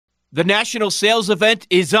The national sales event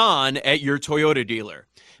is on at your Toyota dealer,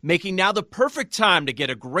 making now the perfect time to get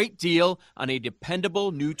a great deal on a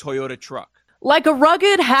dependable new Toyota truck. Like a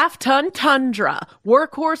rugged half-ton Tundra,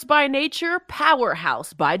 workhorse by nature,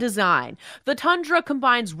 powerhouse by design. The Tundra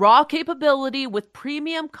combines raw capability with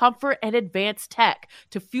premium comfort and advanced tech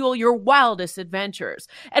to fuel your wildest adventures.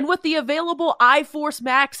 And with the available iForce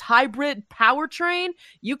Max hybrid powertrain,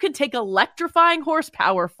 you can take electrifying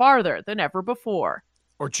horsepower farther than ever before.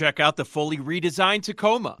 Or check out the fully redesigned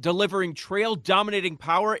Tacoma, delivering trail-dominating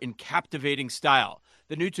power in captivating style.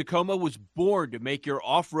 The new Tacoma was born to make your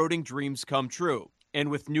off-roading dreams come true.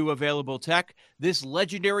 And with new available tech, this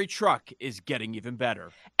legendary truck is getting even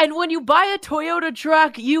better. And when you buy a Toyota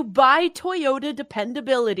truck, you buy Toyota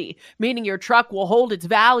dependability, meaning your truck will hold its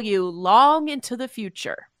value long into the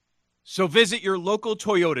future. So visit your local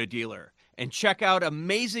Toyota dealer and check out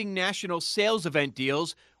amazing national sales event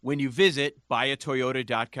deals when you visit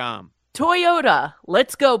buyatoyota.com. Toyota,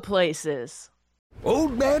 let's go places.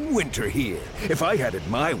 Old Man Winter here. If I had it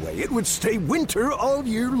my way, it would stay winter all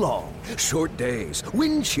year long. Short days,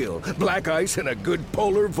 wind chill, black ice, and a good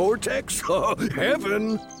polar vortex. Oh,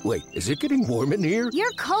 heaven. Wait, is it getting warm in here?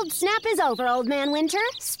 Your cold snap is over, Old Man Winter.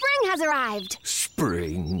 Spring has arrived.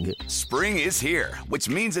 Spring. Spring is here, which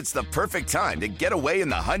means it's the perfect time to get away in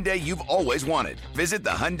the Hyundai you've always wanted. Visit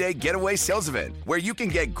the Hyundai Getaway Sales Event, where you can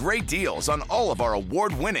get great deals on all of our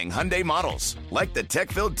award-winning Hyundai models, like the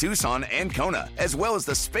tech-filled Tucson and Kona, as well as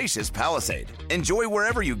the spacious Palisade. Enjoy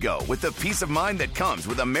wherever you go with the peace of mind that comes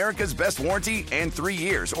with America's best warranty and 3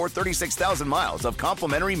 years or 36,000 miles of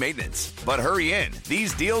complimentary maintenance. But hurry in,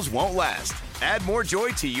 these deals won't last. Add more joy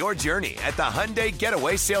to your journey at the Hyundai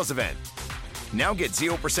Getaway Sales Event. Now get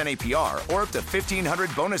 0% APR or up to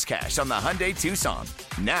 $1,500 bonus cash on the Hyundai Tucson.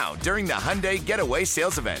 Now, during the Hyundai Getaway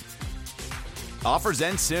Sales Event. Offers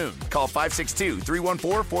end soon. Call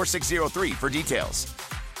 562-314-4603 for details.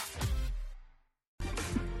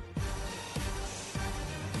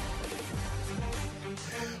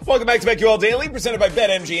 Welcome back to BetQL Daily, presented by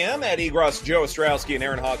BetMGM. Ed Egros, Joe Ostrowski, and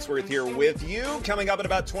Aaron Hawksworth here with you. Coming up in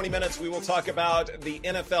about 20 minutes, we will talk about the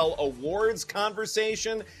NFL awards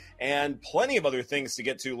conversation and plenty of other things to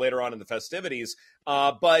get to later on in the festivities.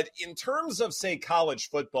 But in terms of, say, college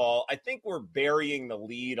football, I think we're burying the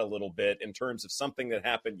lead a little bit in terms of something that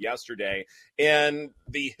happened yesterday in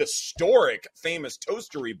the historic, famous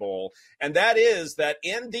Toastery Bowl. And that is that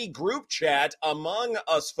in the group chat among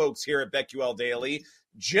us folks here at BetQL Daily,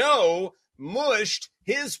 Joe mushed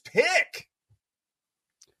his pick.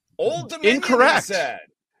 Old Dominion, Incorrect. he said.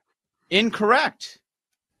 Incorrect.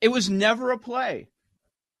 It was never a play.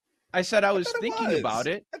 I said I was thinking about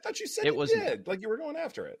it. I thought you said it did, like you were going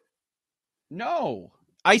after it. No.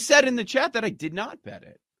 I said in the chat that I did not bet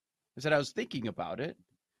it. I said I was thinking about it.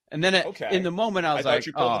 And then in the moment I was like,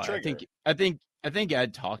 I think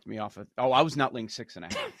Ed talked me off of I was not linked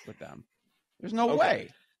 6.5 with them. There's no way.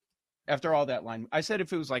 After all that line, I said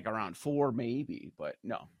if it was like around 4, maybe, but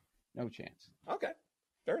no chance. Okay,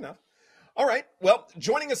 fair enough. All right. Well,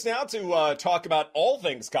 joining us now to talk about all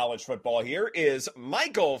things college football here is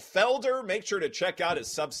Michael Felder. Make sure to check out his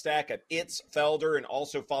Substack at It's Felder and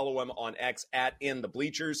also follow him on X at In the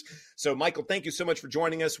Bleachers. So, Michael, thank you so much for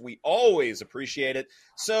joining us. We always appreciate it.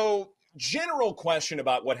 So, general question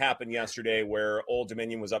about what happened yesterday where Old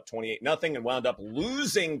Dominion was up 28-0 and wound up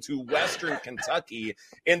losing to Western Kentucky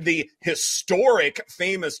in the historic,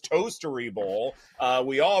 famous Toastery Bowl.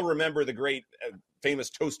 We all remember the great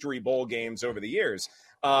famous Toastery Bowl games over the years.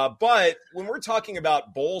 But when we're talking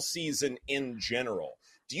about bowl season in general,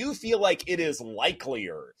 do you feel like it is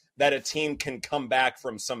likelier that a team can come back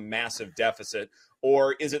from some massive deficit?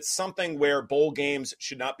 Or is it something where bowl games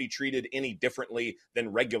should not be treated any differently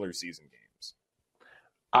than regular season games?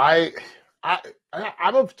 I'm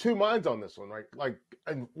of two minds on this one, right? Like,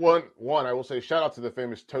 and one, I will say shout out to the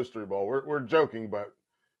famous Toastery Bowl. We're joking, but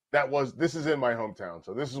this is in my hometown,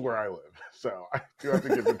 so this is where I live. So I do have to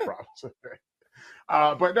give them props. Okay.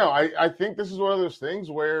 But no, I think this is one of those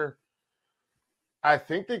things where I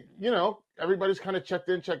think that, everybody's kind of checked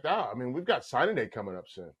in, checked out. I mean, we've got signing day coming up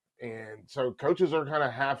soon. And so coaches are kind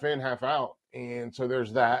of half in, half out. And so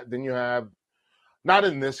there's that. Then you have, not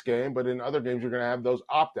in this game, but in other games, you're going to have those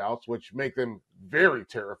opt-outs, which make them very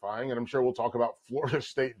terrifying. And I'm sure we'll talk about Florida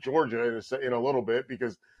State, Georgia in a little bit,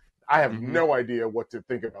 because I have no idea what to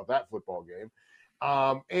think about that football game.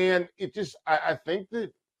 And it just, I think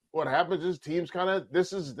that what happens is teams kind of,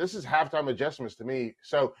 this is halftime adjustments to me.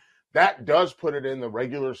 So that does put it in the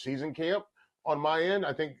regular season camp on my end.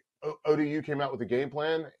 I think ODU came out with a game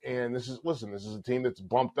plan, and this is a team that's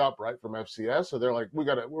bumped up, right, from FCS. So they're like, we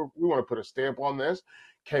want to put a stamp on this.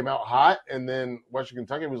 Came out hot, and then Western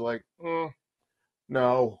Kentucky was like,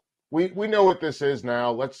 no, we know what this is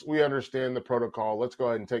now. We understand the protocol. Let's go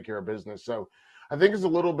ahead and take care of business. So I think it's a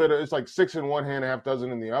little bit it's like 6 in one hand, half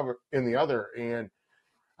dozen in the other. And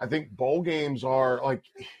I think bowl games are like,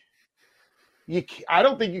 I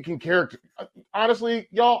don't think you can honestly,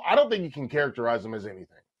 y'all, I don't think you can characterize them as anything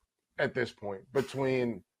at this point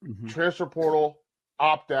between transfer portal,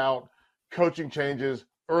 opt out, coaching changes,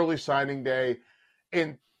 early signing day,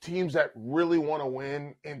 and teams that really want to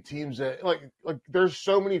win and teams that like there's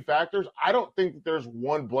so many factors. I don't think there's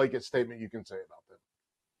one blanket statement you can say about them.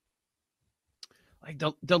 Like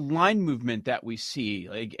the line movement that we see,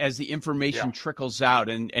 like as the information trickles out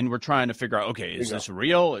and we're trying to figure out, okay, is this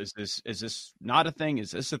real? Is this not a thing?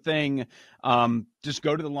 Is this a thing? Just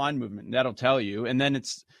go to the line movement and that'll tell you. And then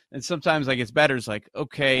sometimes like it's better. It's like,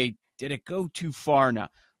 okay, did it go too far now?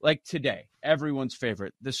 Like today, everyone's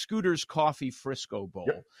favorite, the Scooters Coffee Frisco Bowl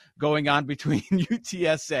going on between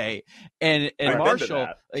UTSA and Marshall.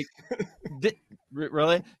 Like,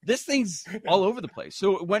 really? This thing's all over the place.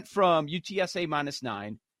 So it went from UTSA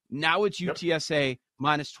 -9. Now it's UTSA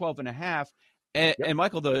 -12.5. And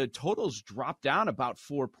Michael, the totals dropped down about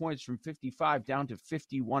 4 points from 55 down to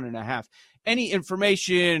 51.5. Any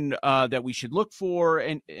information that we should look for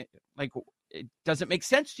and like, it doesn't make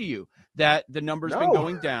sense to you that the number's been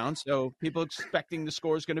going down. So people expecting the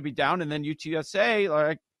score is going to be down. And then UTSA,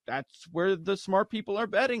 like that's where the smart people are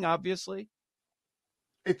betting, obviously.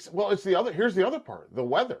 Here's the other part, the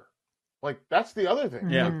weather. Like that's the other thing.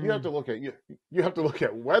 Yeah. Like, you have to look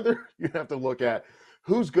at weather. You have to look at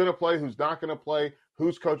who's going to play, who's not going to play,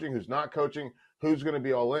 who's coaching, who's not coaching, who's going to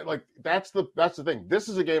be all in. Like that's the thing. This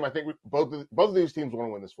is a game I think both of these teams want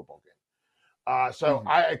to win this football game.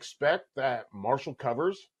 I expect that Marshall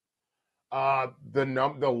covers.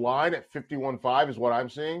 The line at 51.5 is what I'm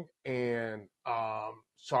seeing, and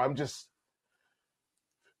so I'm just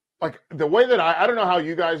like the way that I don't know how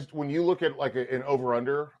you guys when you look at like an over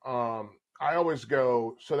under. I always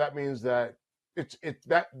go so that means that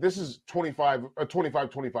this is a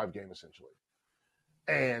 25-25 game essentially,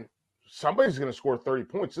 and somebody's going to score 30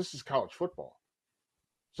 points. This is college football,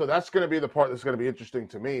 so that's going to be the part that's going to be interesting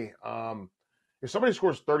to me. If somebody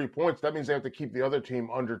scores 30 points, that means they have to keep the other team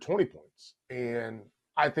under 20 points. And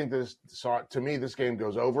I think to me, this game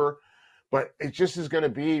goes over. But it just is going to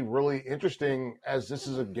be really interesting as this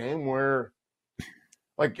is a game where,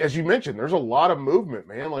 like, as you mentioned, there's a lot of movement,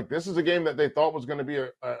 man. Like, this is a game that they thought was going to be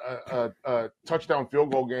a touchdown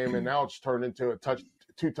field goal game, and now it's turned into a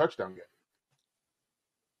two touchdown game.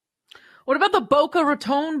 What about the Boca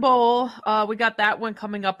Raton Bowl? We got that one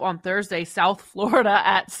coming up on Thursday, South Florida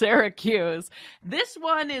at Syracuse. This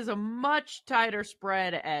one is a much tighter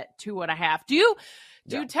spread at 2.5. Do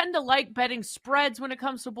you tend to like betting spreads when it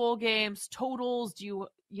comes to bowl games, totals? Do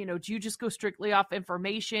you just go strictly off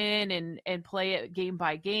information and play it game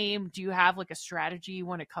by game? Do you have like a strategy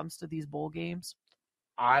when it comes to these bowl games?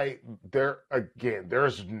 There's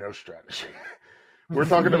no strategy. We're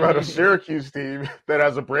talking about a Syracuse team that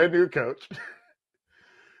has a brand new coach.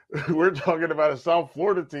 We're talking about a South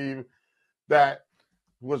Florida team that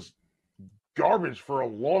was garbage for a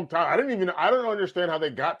long time. I don't understand how they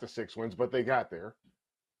got to 6 wins, but they got there.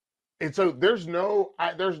 And so this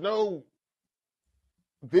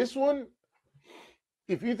one,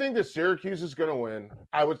 if you think that Syracuse is going to win,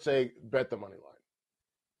 I would say bet the money line.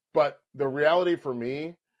 But the reality for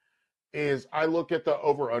me is I look at the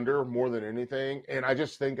over-under more than anything, and I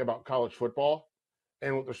just think about college football.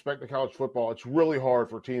 And with respect to college football, it's really hard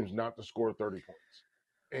for teams not to score 30 points.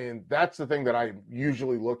 And that's the thing that I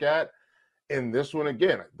usually look at. And this one,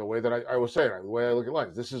 again, the way that I was saying, the way I look at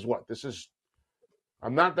lines,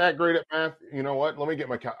 I'm not that great at math. You know what? Let me get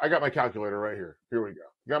I got my calculator right here. Here we go.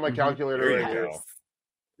 Got my calculator right here.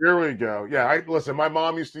 Here we go. Yeah, listen, my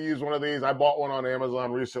mom used to use one of these. I bought one on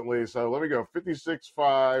Amazon recently. So let me go.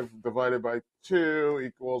 56.5 divided by 2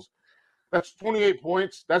 equals, that's 28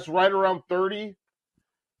 points. That's right around 30.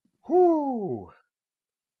 Whoo.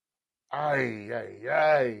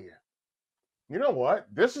 Ay. You know what?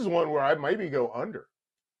 This is one where I maybe go under.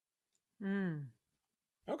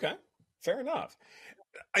 Okay, fair enough.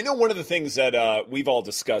 I know one of the things that we've all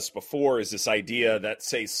discussed before is this idea that,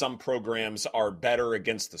 say, some programs are better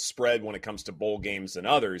against the spread when it comes to bowl games than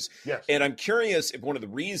others. Yes. And I'm curious if one of the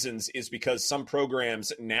reasons is because some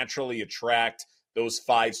programs naturally attract those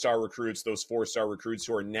 5-star recruits, those 4-star recruits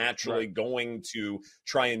who are naturally going to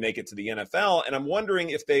try and make it to the NFL. And I'm wondering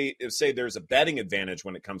if say there's a betting advantage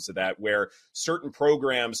when it comes to that, where certain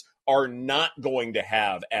programs are not going to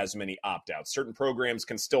have as many opt-outs. Certain programs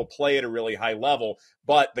can still play at a really high level,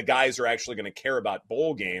 but the guys are actually going to care about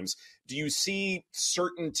bowl games. Do you see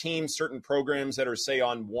certain teams, certain programs that are, say,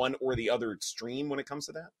 on one or the other extreme when it comes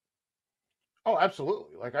to that? Oh,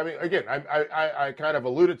 absolutely. Like, I mean, again, I kind of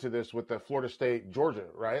alluded to this with the Florida State, Georgia,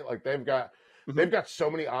 right? Like they've got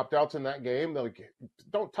so many opt-outs in that game. They're like,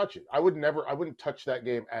 don't touch it. I wouldn't touch that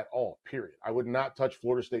game at all, period. I would not touch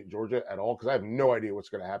Florida State, Georgia at all, because I have no idea what's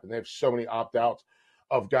going to happen. They have so many opt-outs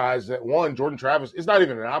of guys that, one, Jordan Travis is not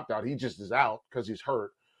even an opt-out. He just is out because he's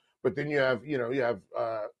hurt. But then you have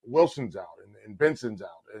Wilson's out and Benson's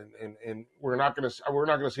out, and we're not going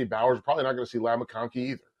to see Bowers. Probably not going to see Lamakonki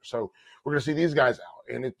either. So we're going to see these guys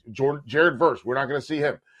out, and Jared Verse. We're not going to see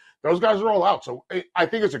him. Those guys are all out. So I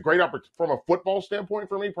think it's a great opportunity from a football standpoint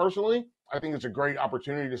for me personally. I think it's a great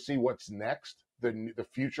opportunity to see what's next, the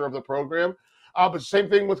future of the program. But same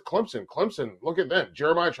thing with Clemson. Clemson, look at them.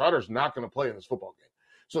 Jeremiah Trotter's not going to play in this football game,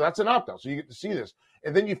 so that's an opt-out. So you get to see this,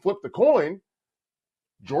 and then you flip the coin.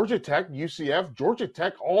 Georgia Tech, UCF, Georgia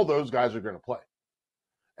Tech, all those guys are going to play.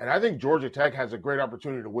 And I think Georgia Tech has a great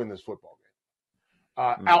opportunity to win this football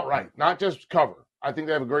game outright, not just cover. I think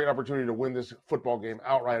they have a great opportunity to win this football game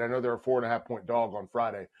outright. I know they're a 4.5-point dog on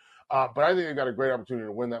Friday, but I think they've got a great opportunity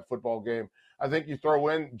to win that football game. I think you throw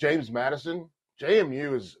in James Madison.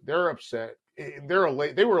 JMU they're upset. They were a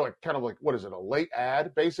late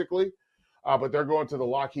ad, basically. But they're going to the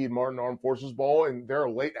Lockheed Martin Armed Forces Bowl, and they're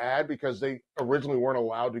a late ad because they originally weren't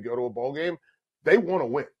allowed to go to a bowl game. They want to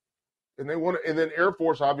win, and then Air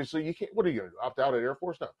Force, obviously, you can't. What are you going to do? Opt out at Air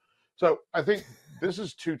Force? No. So I think this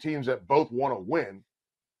is two teams that both want to win,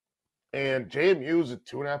 and JMU is a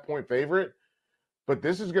 2.5-point favorite. But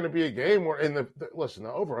this is going to be a game where, listen,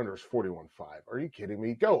 the over/under is 41.5. Are you kidding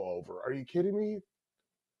me? Go over. Are you kidding me?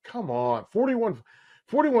 Come on, 41.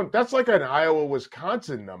 That's like an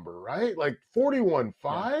Iowa-Wisconsin number, right? Like 41.5?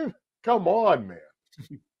 Yeah. Come on,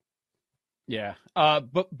 man. Yeah.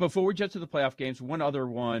 But before we get to the playoff games, one other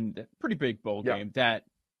one, pretty big bowl game that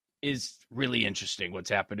is really interesting, what's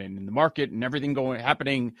happening in the market and everything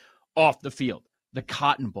happening off the field. The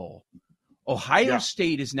Cotton Bowl. Ohio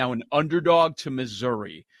State is now an underdog to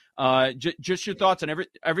Missouri. Just your thoughts on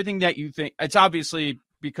everything that you think. It's obviously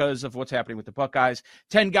because of what's happening with the Buckeyes.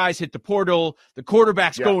 10 guys hit the portal. The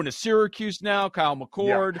quarterback's going to Syracuse now, Kyle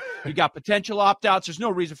McCord. You got potential opt-outs. There's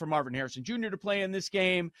no reason for Marvin Harrison Jr. to play in this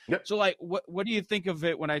game. Yep. So, like, what do you think of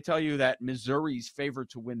it when I tell you that Missouri's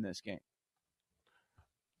favored to win this game?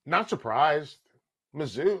 Not surprised.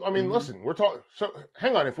 Mizzou, I mean, listen, we're talking. So,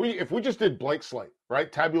 hang on. If we just did blank slate,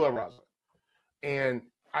 right, tabula rasa, and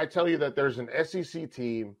I tell you that there's an SEC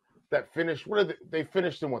team that finished, they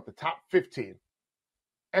finished in the top 15.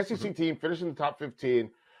 SEC team finished in the top 15,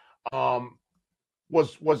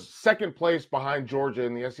 was second place behind Georgia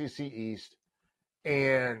in the SEC East,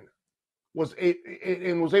 and was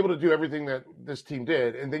able to do everything that this team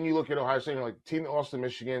did. And then you look at Ohio State, you're like, team that lost to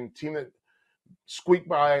Michigan, team that squeaked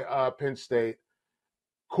by Penn State,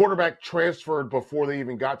 quarterback transferred before they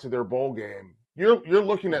even got to their bowl game. You're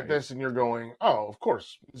looking at this and you're going, oh, of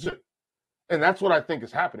course. And that's what I think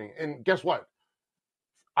is happening. And guess what?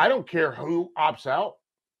 I don't care who opts out.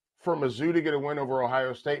 For Mizzou to get a win over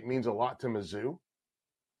Ohio State means a lot to Mizzou.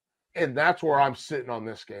 And that's where I'm sitting on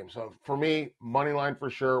this game. So for me, money line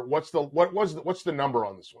for sure. What's the number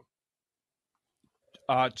on this one?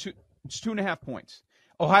 It's 2.5 points.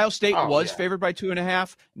 Ohio State was favored by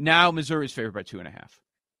 2.5. Now Missouri is favored by 2.5.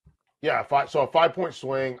 Yeah, a 5-point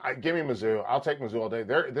swing. Give me Mizzou. I'll take Mizzou all day.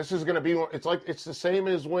 This is going to be. It's the same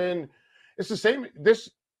as when. It's the same.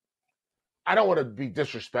 I don't want to be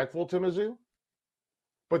disrespectful to Mizzou.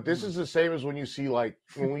 But this is the same as when we used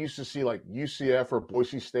to see like UCF or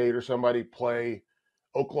Boise State or somebody play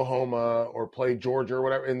Oklahoma or play Georgia or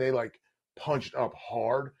whatever, and they like punched up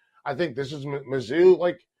hard. I think this is Mizzou.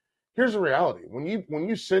 Like, here's the reality: when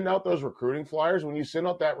you send out those recruiting flyers, when you send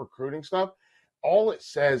out that recruiting stuff, all it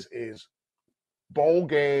says is bowl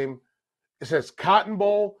game. It says Cotton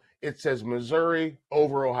Bowl. It says Missouri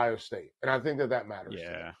over Ohio State, and I think that matters.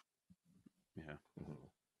 Yeah.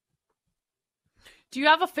 Do you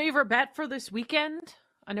have a favorite bet for this weekend?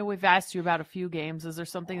 I know we've asked you about a few games. Is there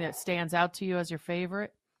something that stands out to you as your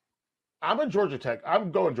favorite? I'm a Georgia Tech. I'm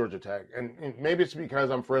going Georgia Tech. And maybe it's because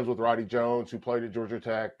I'm friends with Roddy Jones, who played at Georgia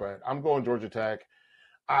Tech, but I'm going Georgia Tech.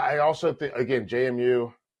 I also think, again,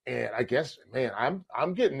 JMU. And I guess, man,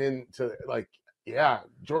 I'm getting into,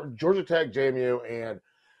 Georgia Tech, JMU, and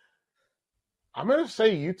I'm going to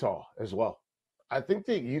say Utah as well. I think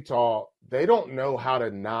that Utah, they don't know how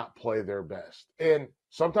to not play their best. And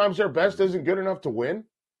sometimes their best isn't good enough to win.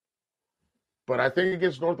 But I think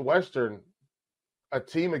against Northwestern, a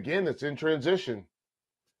team, again, that's in transition,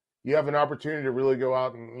 you have an opportunity to really go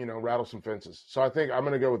out and, rattle some fences. So I think I'm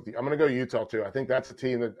going to go Utah too. I think that's a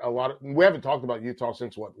team that we haven't talked about Utah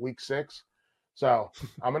since week 6. So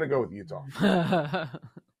I'm going to go with Utah.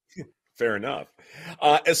 Fair enough.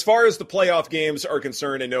 As far as the playoff games are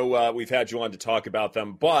concerned, I know we've had you on to talk about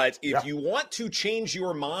them, but if you want to change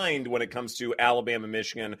your mind when it comes to Alabama,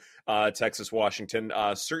 Michigan, Texas, Washington,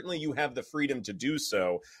 certainly you have the freedom to do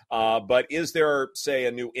so. But is there, say,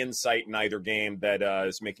 a new insight in either game that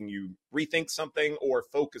is making you rethink something or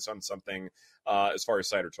focus on something as far as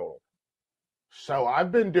side or total? So I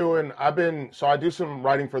do some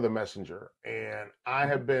writing for the Messenger, and I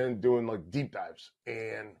have been doing like deep dives,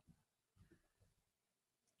 and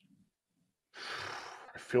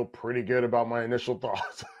I feel pretty good about my initial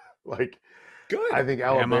thoughts. Good. I think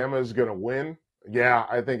Alabama is going to win. Yeah,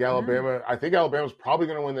 I think Alabama. I think Alabama's probably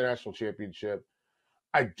going to win the national championship.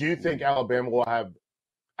 I do think Alabama will have.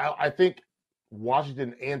 I think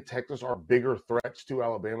Washington and Texas are bigger threats to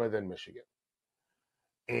Alabama than Michigan,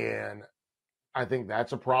 and I think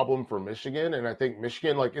that's a problem for Michigan. And I think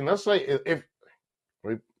Michigan, and let's say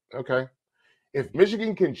if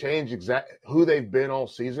Michigan can change who they've been all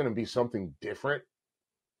season and be something different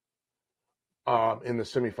in the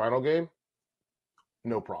semifinal game,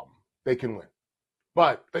 no problem. They can win.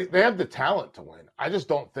 But they have the talent to win. I just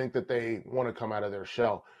don't think that they want to come out of their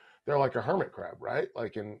shell. They're like a hermit crab, right?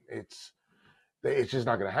 And it's just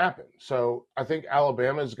not going to happen. So I think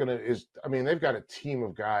Alabama they've got a team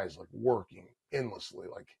of guys working endlessly,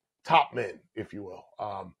 top men, if you will.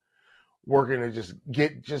 Working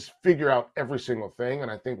to just figure out every single thing,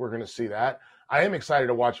 and I think we're going to see that. I am excited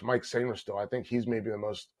to watch Mike Sainristil. I think he's maybe the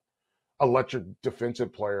most electric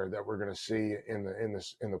defensive player that we're going to see in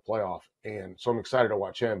the playoff, and so I'm excited to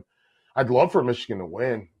watch him. I'd love for Michigan to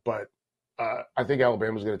win, but I think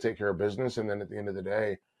Alabama's going to take care of business, and then at the end of the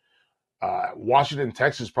day, Washington,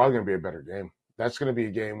 Texas is probably going to be a better game. That's going to be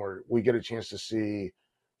a game where we get a chance to see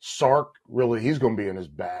Sark. Really, he's going to be in his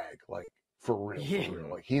bag, for real.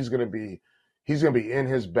 He's going to be in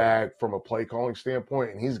his bag from a play calling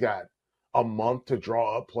standpoint, and he's got a month to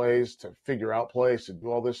draw up plays, to figure out plays, to do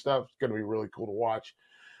all this stuff. It's going to be really cool to watch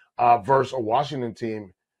versus a Washington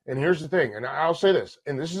team. And here's the thing, and I'll say this,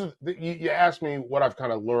 and this is you asked me what I've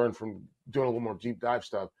kind of learned from doing a little more deep dive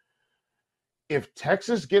stuff. If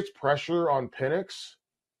Texas gets pressure on Penix,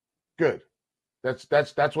 good.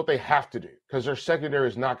 That's what they have to do, because their secondary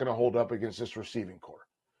is not going to hold up against this receiving corps.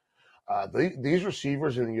 These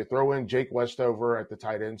receivers, and you throw in Jake Westover at the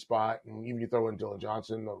tight end spot, and even you throw in Dylan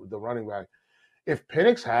Johnson, the running back. If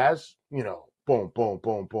Penix has, boom, boom,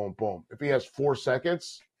 boom, boom, boom. If he has 4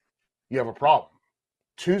 seconds, you have a problem.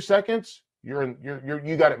 2 seconds, you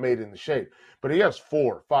got it made in the shade. But he has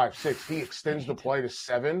 4, 5, 6. He extends the play to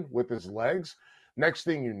 7 with his legs. Next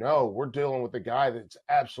thing you know, we're dealing with a guy that's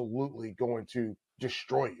absolutely going to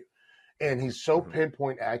destroy you. And he's so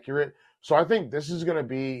pinpoint accurate. So I think this is going to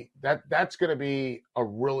be that's going to be a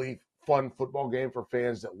really fun football game for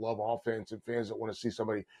fans that love offense and fans that want to see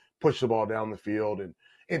somebody push the ball down the field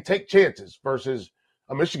and take chances versus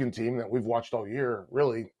a Michigan team that we've watched all year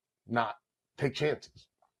really not take chances.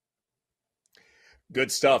 Good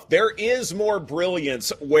stuff. There is more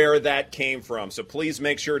brilliance where that came from. So please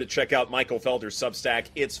make sure to check out Michael Felder's Substack,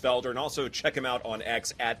 It's Felder, and also check him out on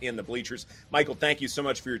X at In the Bleachers. Michael, thank you so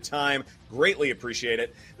much for your time. Greatly appreciate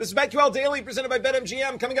it. This is BetQL Daily presented by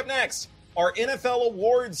BetMGM. Coming up next, our NFL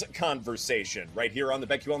awards conversation right here on the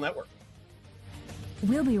BetQL Network.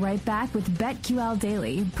 We'll be right back with BetQL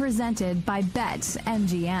Daily presented by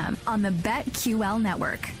BetMGM on the BetQL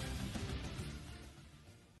Network.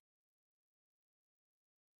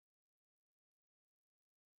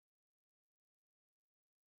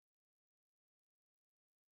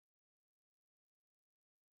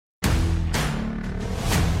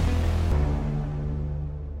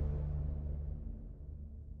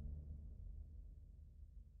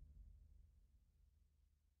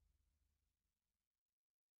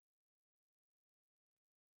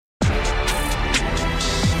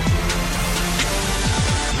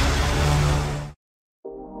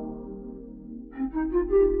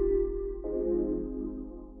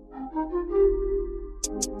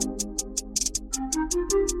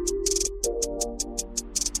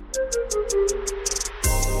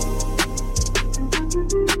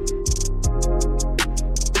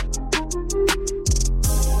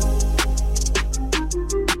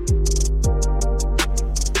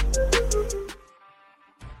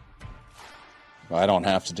 I don't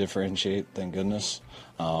have to differentiate, thank goodness.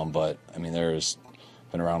 But, I mean, there's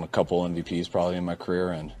been around a couple MVPs probably in my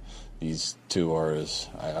career, and these two are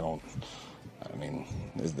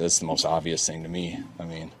that's the most obvious thing to me. I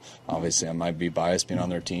mean, obviously I might be biased being on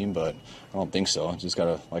their team, but I don't think so. Just got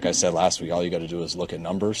to, like I said last week, all you got to do is look at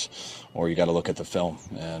numbers, or you got to look at the film,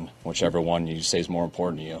 and whichever one you say is more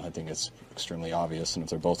important to you, I think it's extremely obvious. And if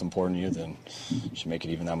they're both important to you, then you should make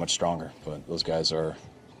it even that much stronger. But those guys are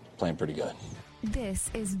playing pretty good. This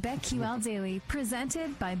is BetQL Daily,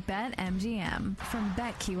 presented by BetMGM from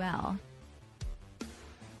BetQL.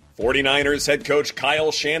 49ers head coach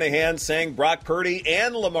Kyle Shanahan saying Brock Purdy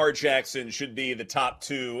and Lamar Jackson should be the top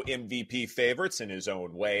two MVP favorites in his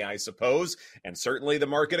own way, I suppose. And certainly the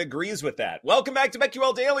market agrees with that. Welcome back to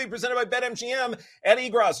BetQL Daily, presented by BetMGM. Ed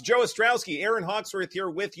Egros, Joe Ostrowski, Aaron Hawksworth here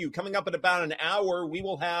with you. Coming up in about an hour, we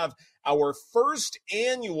will have our first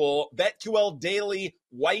annual BetQL Daily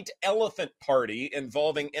White Elephant Party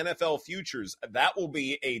involving NFL futures. That will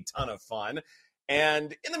be a ton of fun.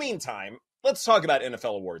 And in the meantime, let's talk about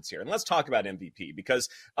NFL awards here, and let's talk about MVP, because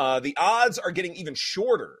the odds are getting even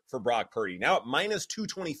shorter for Brock Purdy. Now at minus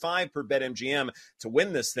 225 per BetMGM to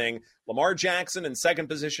win this thing. Lamar Jackson in second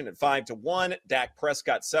position at 5-1. Dak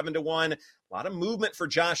Prescott 7-1. A lot of movement for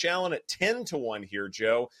Josh Allen at 10-1 here,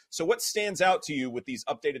 Joe. So what stands out to you with these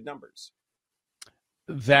updated numbers?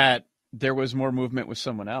 That there was more movement with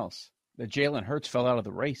someone else. That Jalen Hurts fell out of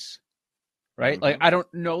the race, right? Mm-hmm. Like, I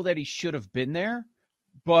don't know that he should have been there,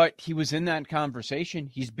 but he was in that conversation.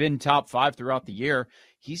 He's been top 5 throughout the year.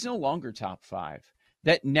 He's no longer top 5.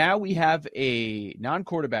 That now we have a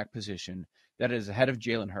non-quarterback position that is ahead of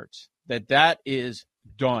Jalen Hurts. That is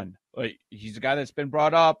done. Like, he's a guy that's been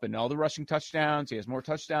brought up and all the rushing touchdowns. He has more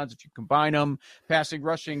touchdowns if you combine them, passing,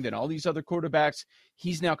 rushing, than all these other quarterbacks.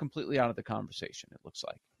 He's now completely out of the conversation, it looks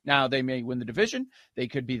like. Now they may win the division. They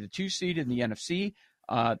could be the 2 seed in the NFC.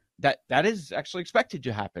 That is actually expected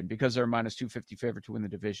to happen because they're minus 250 favorite to win the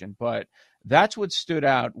division. But that's what stood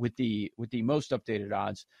out with the most updated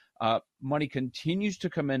odds. Money continues to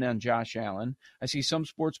come in on Josh Allen. I see some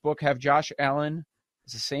sportsbook have Josh Allen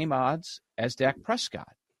as the same odds as Dak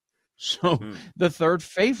Prescott. So the third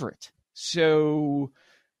favorite. So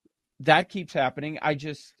that keeps happening. I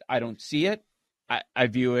don't see it. I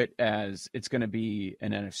view it as it's going to be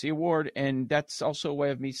an NFC award. And that's also a way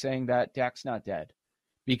of me saying that Dak's not dead.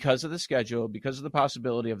 Because of the schedule, because of the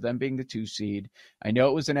possibility of them being the 2 seed. I know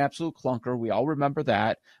it was an absolute clunker. We all remember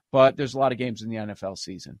that. But there's a lot of games in the NFL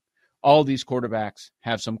season. All these quarterbacks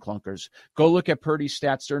have some clunkers. Go look at Purdy's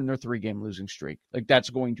stats during their 3-game losing streak. Like, that's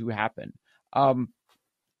going to happen.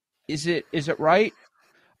 Is it right?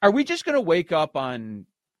 Are we just going to wake up on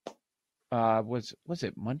was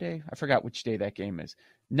it Monday? I forgot which day that game is.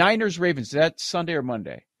 Niners-Ravens. Is that Sunday or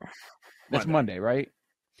Monday? That's Monday, right?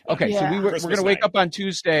 Okay, yeah. So we're going to wake up on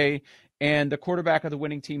Tuesday, and the quarterback of the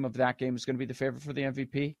winning team of that game is going to be the favorite for the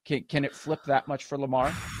MVP. Can it flip that much for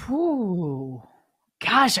Lamar? Ooh,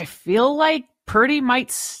 gosh, I feel like Purdy might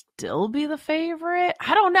still be the favorite.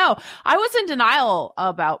 I don't know. I was in denial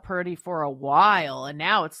about Purdy for a while, and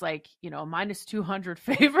now it's like, minus 200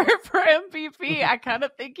 favorite for MVP. I kind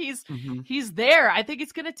of think he's there. I think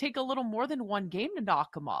it's going to take a little more than one game to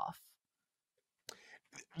knock him off.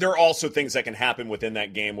 There are also things that can happen within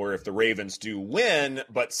that game where if the Ravens do win,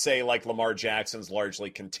 but say like Lamar Jackson's largely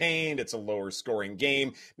contained, it's a lower scoring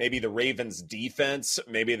game, maybe the Ravens defense,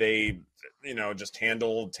 maybe they, just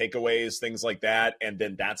handle takeaways, things like that, and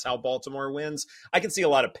then that's how Baltimore wins. I can see a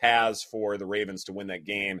lot of paths for the Ravens to win that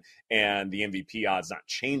game and the MVP odds not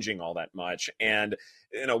changing all that much. And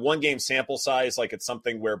in a 1-game sample size, like it's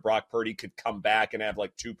something where Brock Purdy could come back and have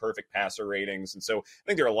like 2 perfect passer ratings. And so I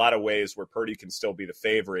think there are a lot of ways where Purdy can still be the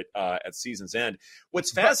favorite at season's end.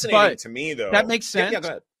 What's fascinating to me, though. That makes sense. Yeah, go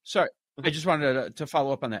ahead. Sorry. I just wanted to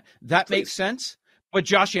follow up on that. That Please. Makes sense. But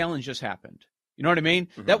Josh Allen just happened. You know what I mean?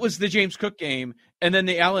 Mm-hmm. That was the James Cook game. And then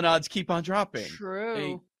the Allen odds keep on dropping.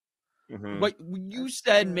 True. What you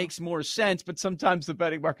said makes more sense, but sometimes the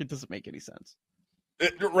betting market doesn't make any sense.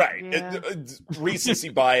 Right. Yeah. Recency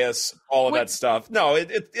bias, all of that stuff. No,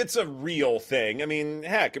 it's a real thing. I mean,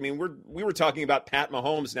 heck, we were talking about Pat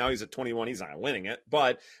Mahomes. Now he's at 21. He's not winning it.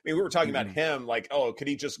 But we were talking about him like, oh, could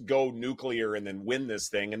he just go nuclear and then win this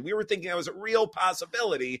thing? And we were thinking that was a real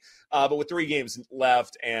possibility. But with 3 games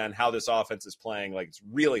left and how this offense is playing, like, it's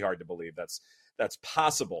really hard to believe that's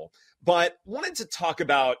possible. But wanted to talk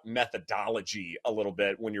about methodology a little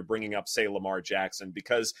bit when you're bringing up, say, Lamar Jackson,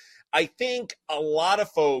 because I think a lot of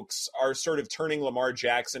folks are sort of turning Lamar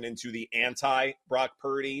Jackson into the anti-Brock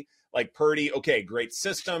Purdy. Like Purdy, okay, great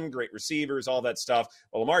system, great receivers, all that stuff.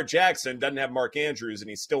 Well, Lamar Jackson doesn't have Mark Andrews, and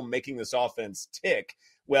he's still making this offense tick,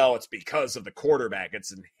 well, it's because of the quarterback.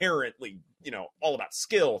 It's inherently, all about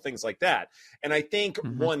skill, things like that. And I think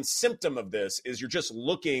one symptom of this is you're just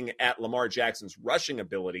looking at Lamar Jackson's rushing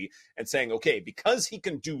ability and saying, okay, because he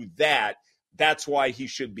can do that, that's why he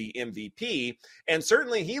should be MVP. And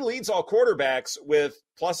certainly he leads all quarterbacks with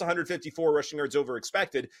plus 154 rushing yards over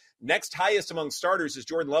expected. Next highest among starters is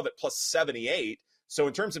Jordan Love at plus 78. So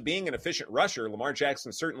in terms of being an efficient rusher, Lamar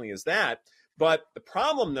Jackson certainly is that. But the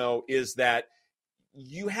problem, though, is that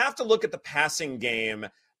you have to look at the passing game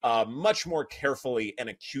much more carefully and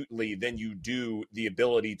acutely than you do the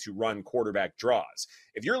ability to run quarterback draws.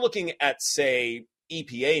 If you're looking at, say,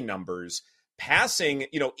 EPA numbers, passing,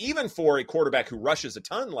 even for a quarterback who rushes a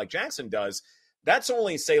ton like Jackson does, that's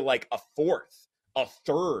only, say, like a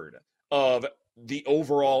third of the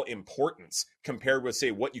overall importance compared with,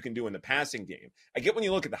 say, what you can do in the passing game. I get when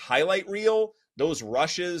you look at the highlight reel, those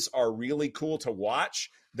rushes are really cool to watch.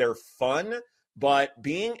 They're fun, but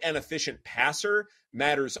being an efficient passer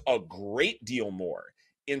matters a great deal more.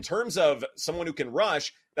 In terms of someone who can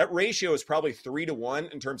rush, that ratio is probably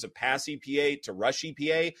 3-1 in terms of pass EPA to rush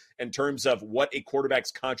EPA, in terms of what a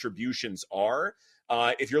quarterback's contributions are.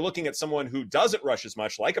 If you're looking at someone who doesn't rush as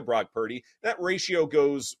much, like a Brock Purdy, that ratio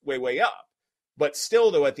goes way, way up. But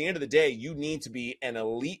still, though, at the end of the day, you need to be an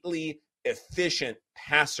elitely efficient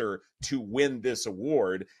passer to win this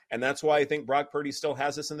award. And that's why I think Brock Purdy still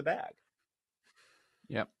has this in the bag.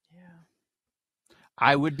 Yep. Yeah.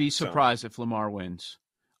 I would be surprised if Lamar wins.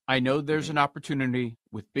 I know there's an opportunity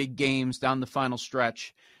with big games down the final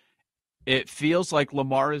stretch. It feels like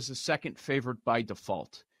Lamar is the second favorite by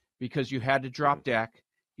default because you had to drop Dak,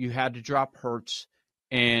 you had to drop Hurts,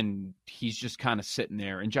 and he's just kind of sitting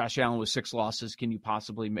there. And Josh Allen with 6 losses, can you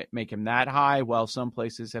possibly make him that high? Well, some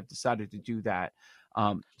places have decided to do that.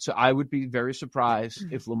 So I would be very surprised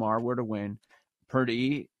if Lamar were to win.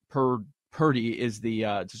 Purdy is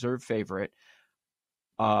the deserved favorite.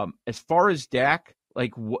 As far as Dak,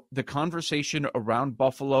 like the conversation around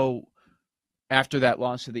Buffalo after that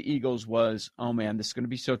loss to the Eagles was, oh man, this is going to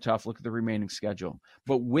be so tough. Look at the remaining schedule.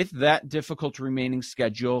 But with that difficult remaining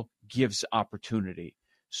schedule gives opportunity.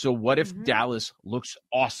 So what if Dallas looks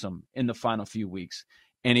awesome in the final few weeks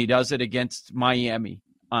and he does it against Miami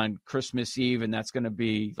on Christmas Eve, and that's going to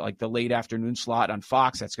be like the late afternoon slot on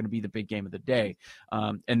Fox. That's going to be the big game of the day.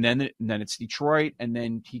 And then it's Detroit, and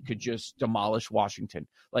then he could just demolish Washington.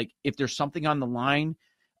 Like if there's something on the line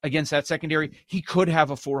against that secondary, he could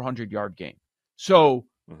have a 400-yard game. So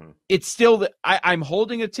it's still that I'm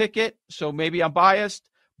holding a ticket, so maybe I'm biased,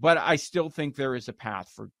 but I still think there is a path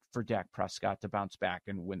for Dak Prescott to bounce back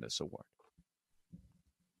and win this award.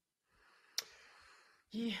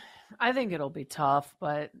 Yeah, I think it'll be tough,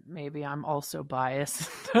 but maybe I'm also biased.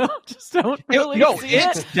 Just don't really see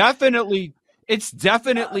it. It's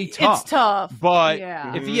definitely tough. It's tough. But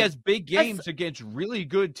if he has big games against really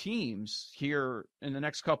good teams here in the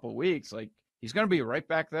next couple of weeks, like he's going to be right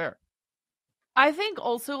back there. I think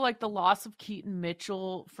also like the loss of Keaton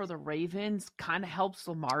Mitchell for the Ravens kind of helps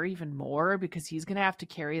Lamar even more because he's going to have to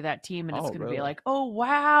carry that team and it's going to be like, oh,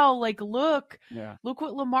 wow, like look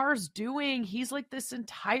what Lamar's doing. He's like this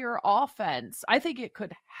entire offense. I think it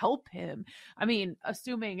could help him. I mean,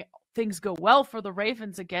 assuming things go well for the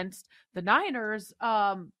Ravens against the Niners,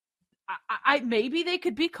 I maybe they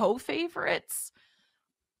could be co-favorites.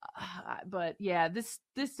 But yeah, this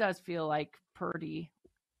does feel like Purdy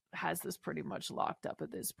has this pretty much locked up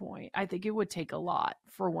at this point. I think it would take a lot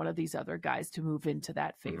for one of these other guys to move into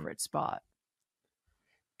that favorite spot.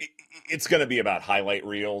 It's going to be about highlight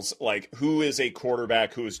reels. Like who is a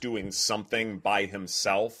quarterback who is doing something by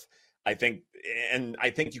himself? I think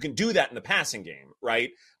you can do that in the passing game, right?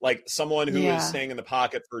 Like someone who is staying in the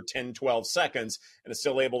pocket for 10, 12 seconds and is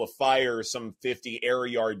still able to fire some 50 air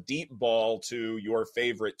yard deep ball to your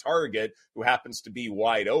favorite target who happens to be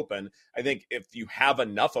wide open. I think if you have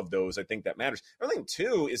enough of those, I think that matters. Another thing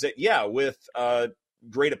too is that, with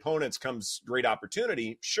great opponents comes great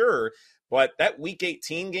opportunity. Sure. But that week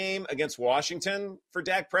 18 game against Washington for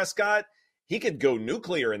Dak Prescott, he could go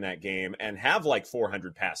nuclear in that game and have like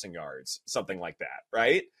 400 passing yards, something like that,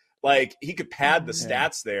 right? Like he could pad the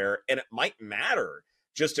stats there, and it might matter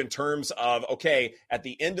just in terms of, okay, at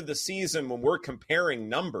the end of the season, when we're comparing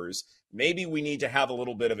numbers, maybe we need to have a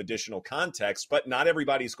little bit of additional context, but not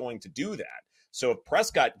everybody's going to do that. So if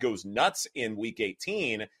Prescott goes nuts in week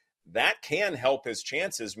 18, that can help his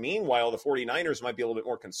chances. Meanwhile, the 49ers might be a little bit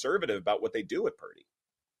more conservative about what they do with Purdy.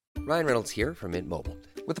 Ryan Reynolds here from Mint Mobile.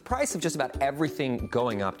 With the price of just about everything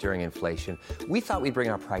going up during inflation, we thought we'd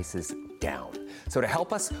bring our prices down. So to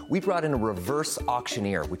help us, we brought in a reverse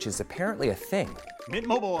auctioneer, which is apparently a thing. Mint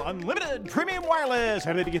Mobile Unlimited Premium Wireless.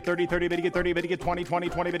 How to get 30, 30, bit to get 30, bit to get 20, 20,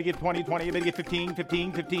 20, bit to get 20, 20, bit to get 15,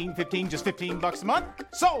 15, 15, 15, just $15 a month?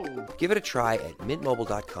 Sold! Give it a try at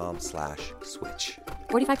mintmobile.com/switch.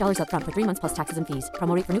 $45 up front for 3 months plus taxes and fees.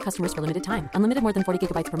 Promo rate for new customers for limited time. Unlimited more than 40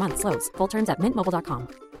 gigabytes per month. Slows full terms at mintmobile.com.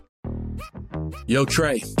 Yo,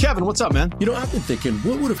 Trey. Kevin, what's up, man? You know, I've been thinking,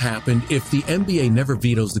 what would have happened if the NBA never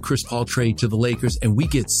vetoes the Chris Paul trade to the Lakers and we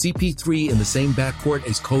get CP3 in the same backcourt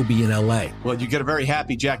as Kobe in LA? Well, you get a very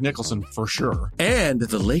happy Jack Nicholson, for sure. And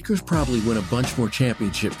the Lakers probably win a bunch more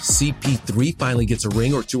championships. CP3 finally gets a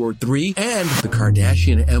ring or 2 or 3, and the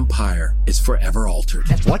Kardashian empire is forever altered.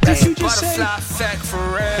 What did you just say?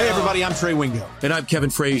 Hey, everybody, I'm Trey Wingo. And I'm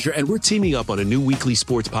Kevin Frazier, and we're teaming up on a new weekly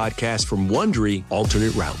sports podcast from Wondery,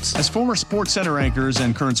 Alternate Routes. As former Sports Center anchors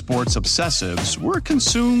and current sports obsessives, we're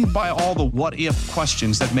consumed by all the what-if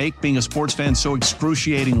questions that make being a sports fan so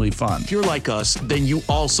excruciatingly fun. If you're like us, then you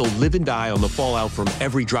also live and die on the fallout from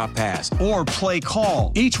every drop pass. Or play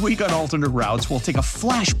call. Each week on Alternate Routes, we'll take a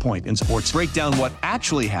flashpoint in sports, break down what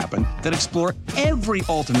actually happened, then explore every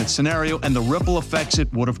alternate scenario and the ripple effects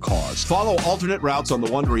it would have caused. Follow Alternate Routes on the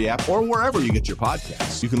Wondery app or wherever you get your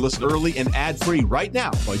podcasts. You can listen early and ad-free right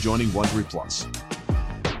now by joining Wondery Plus.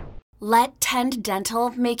 Let Tend Dental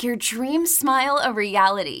make your dream smile a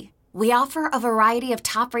reality. We offer a variety of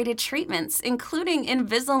top-rated treatments, including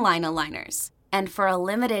Invisalign aligners. And for a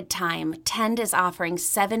limited time, Tend is offering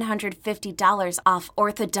 $750 off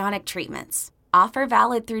orthodontic treatments. Offer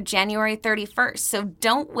valid through January 31st, so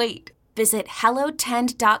don't wait. Visit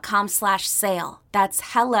hellotend.com/sale. That's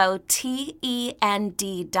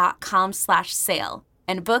hellotend.com/sale.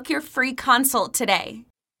 And book your free consult today.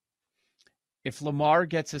 If Lamar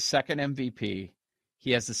gets a second MVP,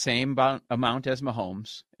 he has the same amount as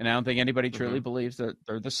Mahomes, and I don't think anybody truly believes that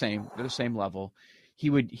they're the same. They're the same level.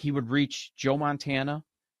 He would reach Joe Montana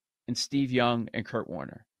and Steve Young and Kurt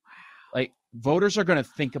Warner. Like, voters are going to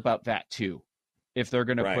think about that too if they're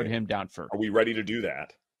going to put him down first. Are we ready to do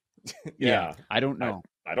that? Yeah, I don't know.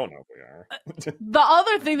 I don't know if we are. The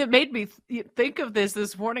other thing that made me think of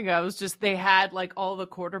this morning, I was just, they had like all the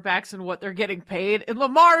quarterbacks and what they're getting paid, and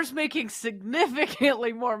Lamar's making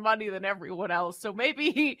significantly more money than everyone else. So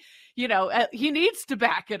maybe he needs to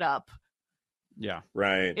back it up. Yeah.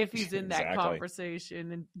 Right. If he's in that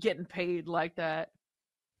conversation and getting paid like that.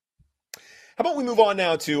 How about we move on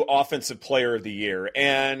now to Offensive Player of the Year?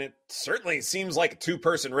 And it certainly seems like a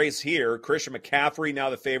two-person race here. Christian McCaffrey,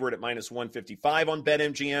 now the favorite at -155 on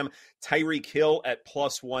BetMGM. Tyreek Hill at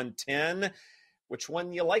 +110. Which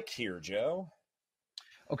one you like here, Joe?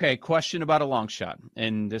 Okay, question about a long shot.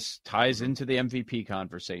 And this ties into the MVP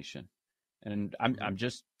conversation. And I'm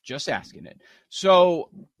just asking it.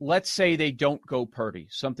 So let's say they don't go Purdy.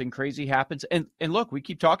 Something crazy happens. And look, we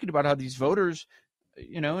keep talking about how these voters –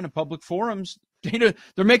 in a public forums, they're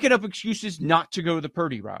making up excuses not to go the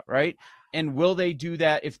Purdy route, right? And will they do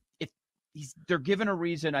that if they're given a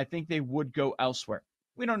reason? I think they would go elsewhere.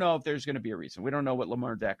 We don't know if there's going to be a reason. We don't know what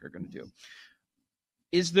Lamar and Dak are going to do.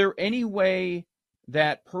 Is there any way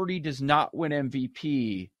that Purdy does not win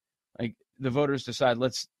MVP, like the voters decide,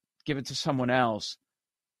 let's give it to someone else,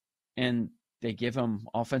 and they give him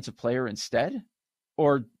offensive player instead?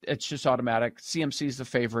 Or it's just automatic, CMC is the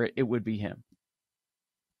favorite, it would be him?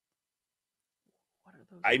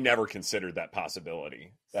 I never considered that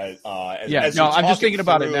possibility. I'm just thinking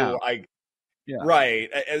about it now.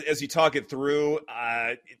 Right. As you talk it through,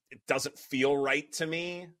 it doesn't feel right to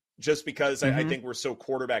me just because I think we're so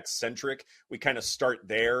quarterback centric. We kind of start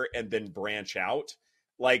there and then branch out.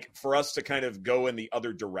 Like, for us to kind of go in the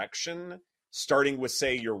other direction, starting with,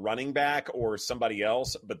 say, your running back or somebody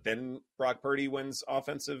else, but then Brock Purdy wins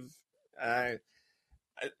offensive. I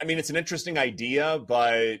mean, it's an interesting idea,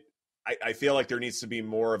 but I feel like there needs to be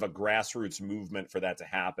more of a grassroots movement for that to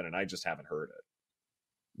happen, and I just haven't heard it.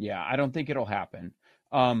 Yeah, I don't think it'll happen.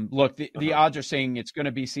 Look, the odds are saying it's going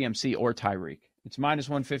to be CMC or Tyreek. It's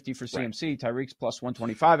 -150 for CMC. Right. Tyreek's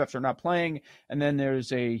 +125 after not playing, and then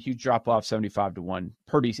there's a huge drop off, 75-1.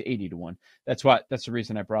 Purdy's 80-1. That's the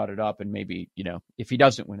reason I brought it up. And maybe if he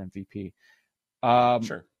doesn't win MVP,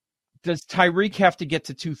 sure. Does Tyreek have to get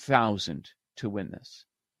to 2,000 to win this?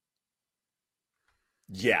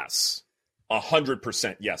 Yes,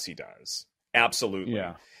 100%. Yes, he does. Absolutely.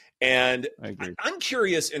 Yeah. And I'm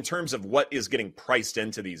curious in terms of what is getting priced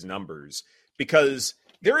into these numbers, because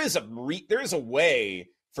there is a way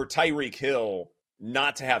for Tyreek Hill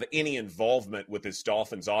not to have any involvement with this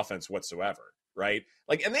Dolphins offense whatsoever. right?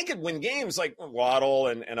 Like, and they could win games like Waddle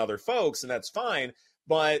and other folks, and that's fine.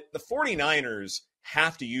 But the 49ers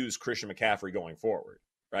have to use Christian McCaffrey going forward,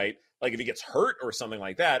 right? Like if he gets hurt or something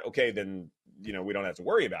like that, okay, then, we don't have to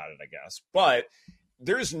worry about it, I guess. But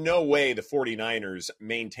there's no way the 49ers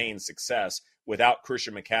maintain success without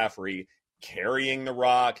Christian McCaffrey carrying the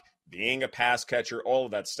rock, being a pass catcher, all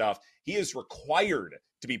of that stuff. He is required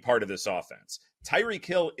to be part of this offense. Tyreek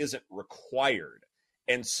Hill isn't required.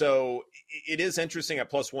 And so it is interesting at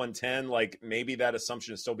plus 110, like maybe that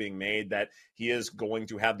assumption is still being made that he is going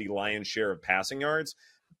to have the lion's share of passing yards,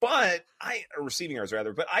 receiving yards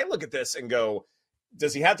rather. But I look at this and go,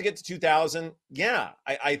 does he have to get to 2,000? Yeah,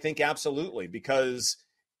 I think absolutely, because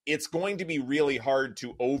it's going to be really hard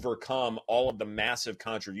to overcome all of the massive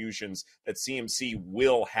contributions that CMC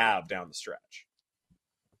will have down the stretch.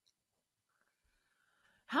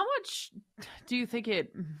 How much do you think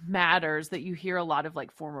it matters that you hear a lot of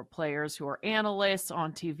like former players who are analysts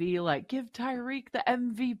on TV, like give Tyreek the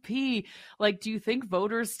MVP? Like, do you think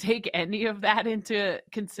voters take any of that into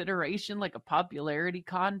consideration, like a popularity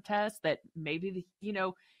contest that maybe,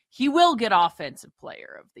 he will get offensive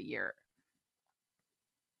player of the year?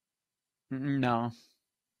 No,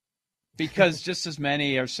 because just as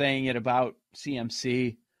many are saying it about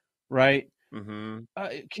CMC, right? Mm-hmm.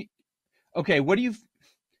 Okay, what do you...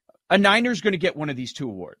 A Niner's going to get one of these two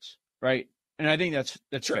awards, right? And I think that's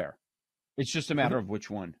sure. Fair. It's just a matter of which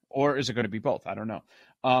one. Or is it going to be both? I don't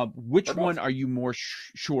know. Which one are you more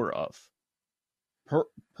sure of?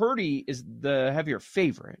 Purdy is the heavier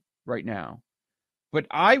favorite right now. But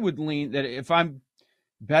I would lean that if I'm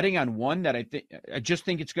betting on one that I just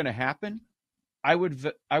think it's going to happen, I would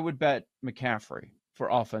bet McCaffrey for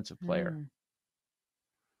offensive player.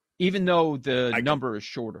 Even though the number is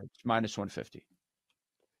shorter. It's minus 150.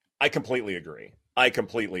 I completely agree.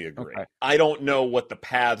 Okay. I don't know what the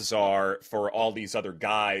paths are for all these other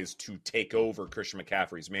guys to take over Christian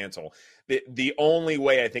McCaffrey's mantle. The only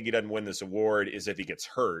way I think he doesn't win this award is if he gets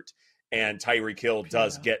hurt, and Tyreek Hill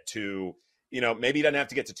does get to, maybe he doesn't have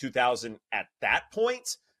to get to 2,000 at that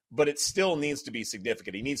point, but it still needs to be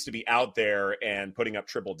significant. He needs to be out there and putting up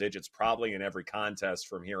triple digits probably in every contest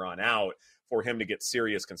from here on out for him to get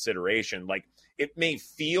serious consideration. Like, it may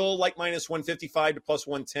feel like minus 155 to plus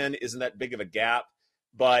 110 isn't that big of a gap,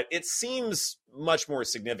 but it seems much more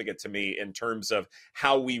significant to me in terms of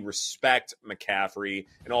how we respect McCaffrey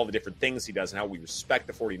and all the different things he does and how we respect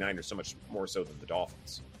the 49ers so much more so than the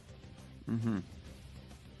Dolphins. Mm-hmm.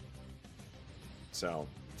 So...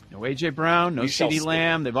 No A.J. Brown, no CeeDee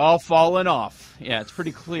Lamb. They've all fallen off. Yeah, it's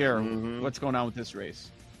pretty clear what's going on with this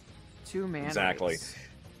race. Two-man Exactly. race.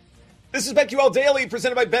 This is BetQL Daily,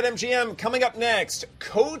 presented by BetMGM. Coming up next,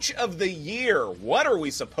 Coach of the Year. What are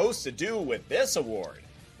we supposed to do with this award?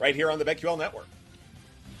 Right here on the BetQL Network.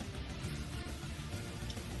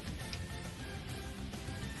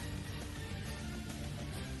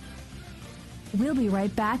 We'll be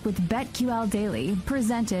right back with BetQL Daily,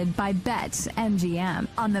 presented by BetMGM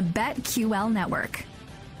on the BetQL Network.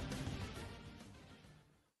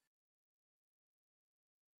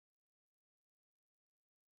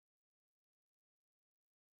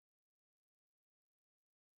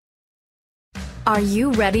 Are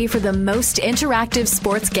you ready for the most interactive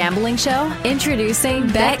sports gambling show? Introducing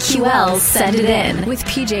BetQL's Send It In with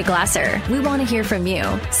PJ Glasser. We want to hear from you.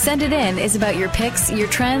 Send It In is about your picks, your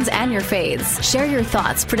trends, and your fades. Share your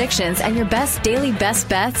thoughts, predictions, and your best daily best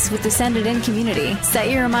bets with the Send It In community. Set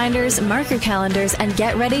your reminders, mark your calendars, and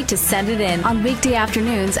get ready to send it in on weekday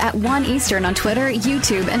afternoons at 1 Eastern on Twitter,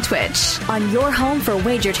 YouTube, and Twitch. On your home for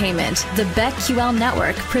wagertainment, the BetQL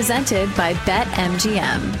Network, presented by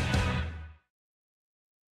BetMGM.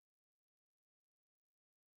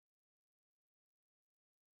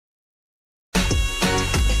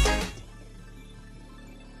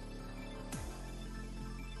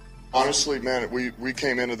 Honestly, man, we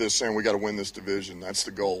came into this saying we got to win this division. That's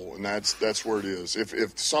the goal, and that's where it is.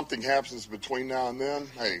 If something happens between now and then,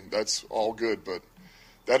 hey, that's all good. But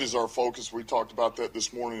that is our focus. We talked about that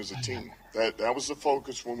this morning as a team. That was the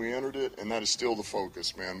focus when we entered it, and that is still the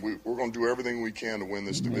focus, man. We're going to do everything we can to win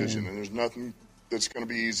this division, and there's nothing that's going to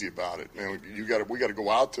be easy about it. Man, we got to go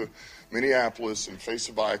out to Minneapolis and face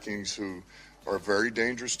the Vikings, who are a very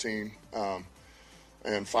dangerous team,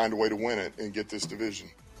 and find a way to win it and get this division.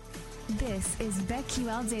 This is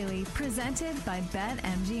BetQL Daily, presented by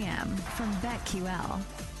BetMGM from BetQL.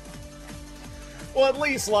 Well, at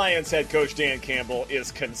least Lions head coach Dan Campbell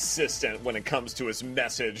is consistent when it comes to his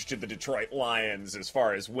message to the Detroit Lions as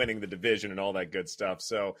far as winning the division and all that good stuff.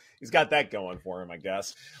 So he's got that going for him, I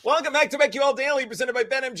guess. Welcome back to BetQL Daily, presented by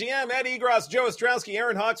BetMGM. Ed Egros, Joe Ostrowski,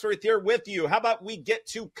 Aaron Hawksworth here with you. How about we get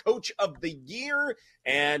to Coach of the Year?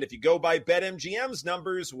 And if you go by BetMGM's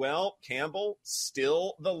numbers, well, Campbell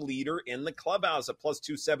still the leader in the clubhouse at plus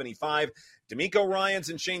 275. D'Amico Ryans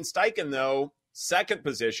and Shane Steichen, though, second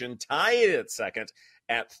position, tied at second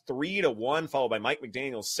at 3-1, followed by Mike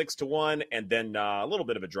McDaniel 6-1, and then a little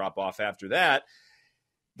bit of a drop off after that.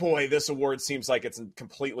 Boy, this award seems like it's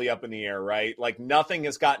completely up in the air, right? Like nothing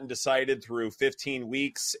has gotten decided through 15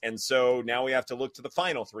 weeks, and so now we have to look to the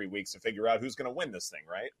final 3 weeks to figure out who's going to win this thing,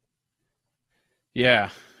 right?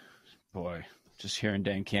 Yeah. Boy, just hearing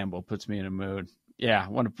Dan Campbell puts me in a mood. Yeah, I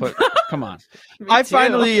want to put – come on. I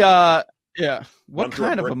finally yeah. What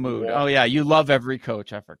kind of a mood? Wall. Oh, yeah. You love every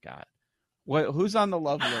coach. I forgot. Who's on the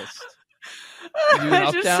love list?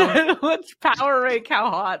 I just said, let's power rank how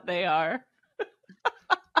hot they are.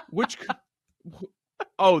 Which?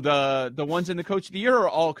 Oh, the ones in the Coach of the Year or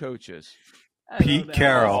all coaches? Pete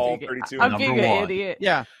Carroll. All 32. I'm being an idiot.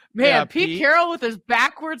 Yeah. Man, yeah, Pete Carroll with his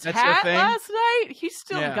backwards hat last night, he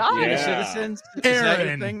still got it. Citizens? Is that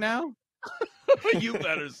your thing now? You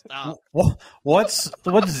better stop. What's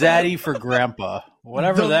Zaddy for Grandpa?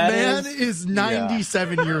 Whatever that is. The man is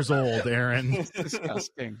 97 years old, Aaron. It's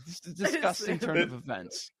disgusting. It's a disgusting turn of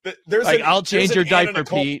events. I'll change your diaper,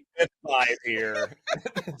 Pete. Live here.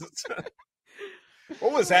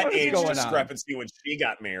 What was that age discrepancy when she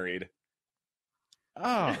got married?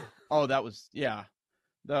 Oh, that was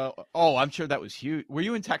I'm sure that was huge. Were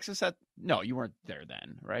you in Texas No, you weren't there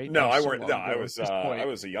then, right? No, I weren't. No, I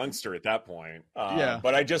was a youngster at that point.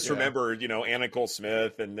 But I just remember, Anna Nicole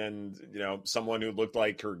Smith, and then someone who looked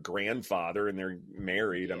like her grandfather, and they're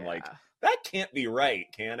married. Yeah. I'm like, that can't be right,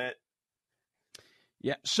 can it?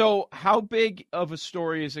 Yeah. So, how big of a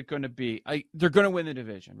story is it going to be? They're going to win the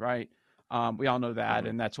division, right? We all know that,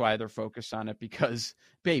 and that's why they're focused on it, because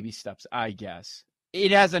baby steps, I guess.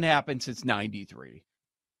 It hasn't happened since '93.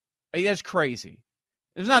 That's crazy.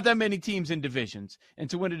 There's not that many teams in divisions, and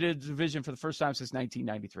to win a division for the first time since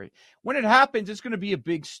 1993. When it happens, it's going to be a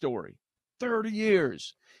big story. 30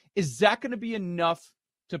 years. Is that going to be enough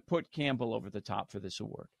to put Campbell over the top for this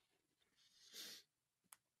award?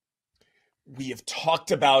 We have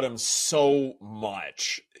talked about him so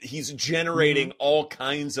much. He's generating all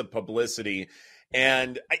kinds of publicity.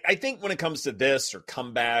 And I think when it comes to this or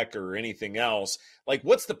comeback or anything else, like,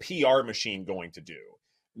 what's the PR machine going to do?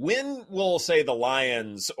 When will, say, the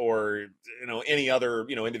Lions or any other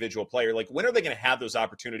individual player, like, when are they going to have those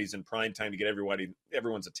opportunities in prime time to get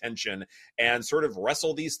everyone's attention and sort of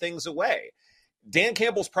wrestle these things away? Dan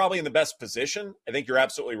Campbell's probably in the best position. I think you're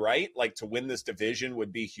absolutely right. Like, to win this division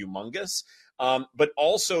would be humongous. But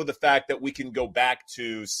also the fact that we can go back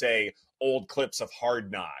to, say, old clips of Hard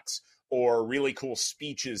Knocks or really cool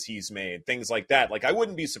speeches he's made, things like that. Like, I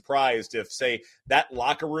wouldn't be surprised if, say, that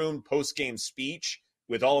locker room post-game speech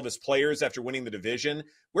with all of his players after winning the division,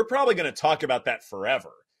 we're probably going to talk about that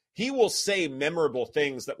forever. He will say memorable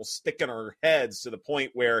things that will stick in our heads to the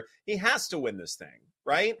point where he has to win this thing,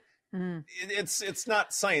 right? Mm. It's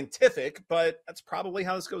not scientific, but that's probably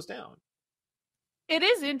how this goes down. It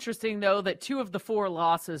is interesting, though, that 2 of the 4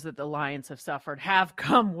 losses that the Lions have suffered have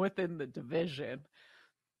come within the division.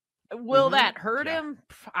 Will that hurt him?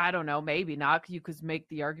 I don't know. Maybe not. You could make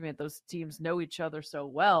the argument those teams know each other so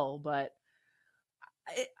well, but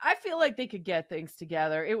I feel like they could get things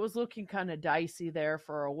together. It was looking kind of dicey there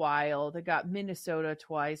for a while. They got Minnesota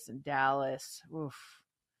twice and Dallas. Oof.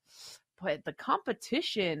 But the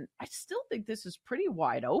competition, I still think this is pretty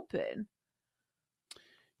wide open.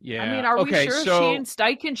 Yeah. I mean, are we sure Shane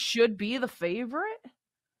Steichen should be the favorite?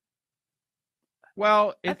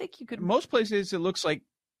 Well, I think you could. Most places, it looks like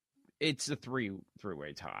it's a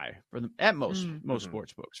three-way tie for them at most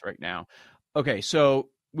sports books right now. Okay, so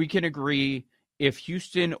we can agree if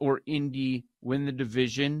Houston or Indy win the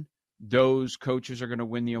division, those coaches are going to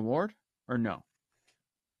win the award, or no?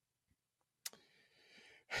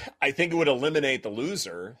 I think it would eliminate the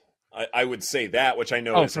loser. I would say that, which I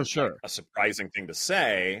know is for sure a surprising thing to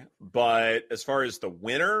say. But as far as the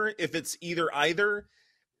winner, if it's either,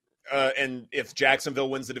 and if Jacksonville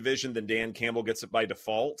wins the division, then Dan Campbell gets it by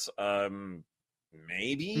default.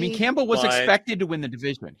 Maybe. I mean, Campbell was expected to win the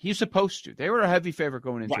division. He's supposed to. They were a heavy favorite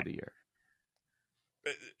going into the year.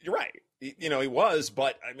 You're right. He was,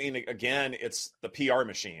 but I mean, again, it's the PR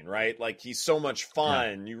machine, right? Like, he's so much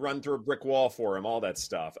fun. Yeah. You run through a brick wall for him, all that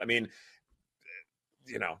stuff. I mean,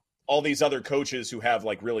 all these other coaches who have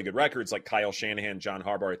like really good records, like Kyle Shanahan, John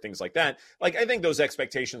Harbaugh, things like that. Like, I think those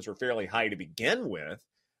expectations were fairly high to begin with,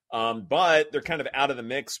 but they're kind of out of the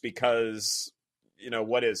mix because,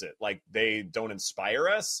 what is it? Like, they don't inspire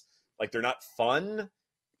us. Like, they're not fun.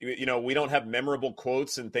 We don't have memorable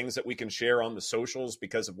quotes and things that we can share on the socials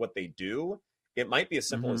because of what they do. It might be as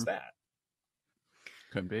simple as that.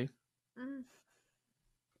 Could be.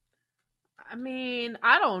 I mean,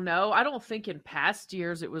 I don't know. I don't think in past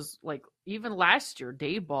years it was like, even last year,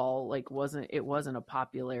 Dayball wasn't a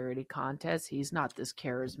popularity contest. He's not this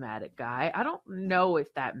charismatic guy. I don't know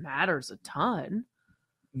if that matters a ton.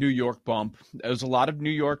 New York bump. There was a lot of New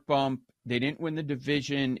York bump. They didn't win the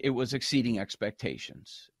division. It was exceeding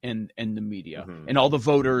expectations in the media and all the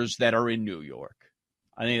voters that are in New York.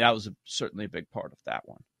 I think that was certainly a big part of that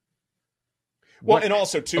one. Well, and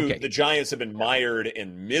also, too, the Giants have been mired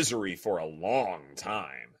in misery for a long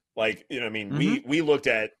time. Like, we looked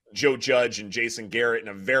at Joe Judge and Jason Garrett in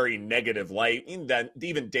a very negative light,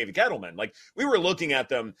 even David Gettleman. Like, we were looking at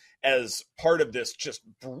them as part of this just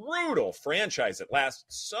brutal franchise that lasted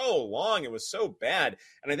so long. It was so bad.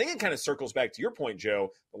 And I think it kind of circles back to your point, Joe.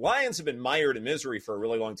 The Lions have been mired in misery for a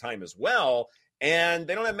really long time as well. And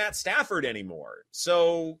they don't have Matt Stafford anymore.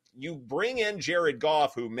 So you bring in Jared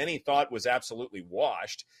Goff, who many thought was absolutely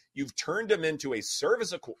washed. You've turned him into a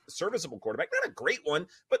serviceable quarterback. Not a great one,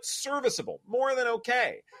 but serviceable. More than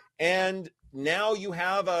okay. And now you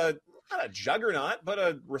have not a juggernaut, but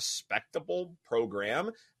a respectable program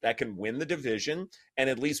that can win the division and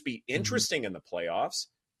at least be interesting in the playoffs.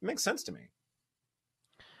 It makes sense to me.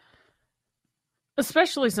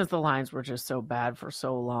 Especially since the Lions were just so bad for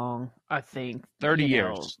so long, I think. 30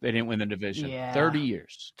 years they didn't win the division. Yeah. 30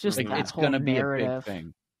 years. Just it's going to be a big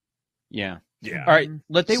thing. Yeah. All right.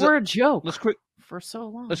 They were a joke for so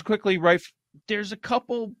long. Let's quickly, there's a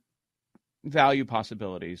couple value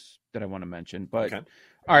possibilities that I want to mention. But, all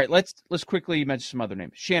right, let's quickly mention some other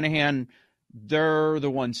names. Shanahan, they're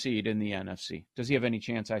the 1 seed in the NFC. Does he have any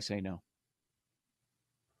chance? I say no.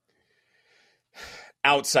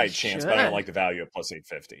 Outside chance, but I don't like the value of plus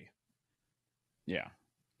 850. Yeah.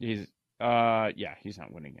 He's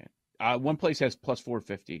not winning it. One place has plus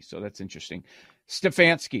 450, so that's interesting.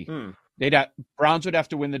 Stefanski. Browns would have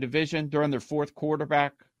to win the division. They're on their 4th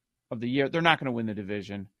quarterback of the year. They're not going to win the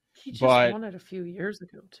division. He just won it a few years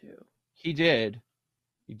ago, too. He did.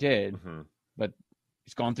 But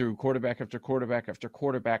he's gone through quarterback after quarterback after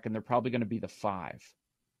quarterback, and they're probably going to be the 5.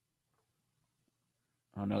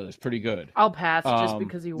 Oh, no, that's pretty good. I'll pass just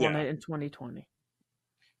because he won it in 2020.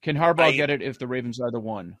 Can Harbaugh get it if the Ravens are the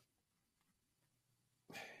 1?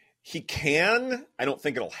 He can. I don't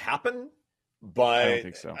think it'll happen. But I don't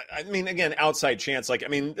think so. I mean, again, outside chance. Like, I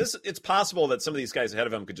mean, it's possible that some of these guys ahead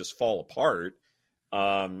of him could just fall apart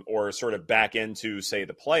or sort of back into, say,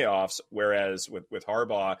 the playoffs. Whereas with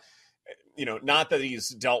Harbaugh, not that he's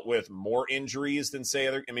dealt with more injuries than, say,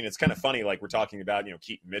 other. I mean, it's kind of funny. Like, we're talking about,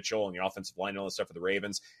 Keaton Mitchell and the offensive line and all this stuff for the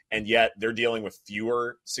Ravens. And yet they're dealing with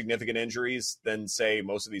fewer significant injuries than, say,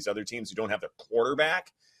 most of these other teams who don't have their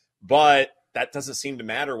quarterback. But that doesn't seem to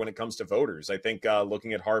matter when it comes to voters. I think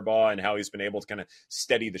looking at Harbaugh and how he's been able to kind of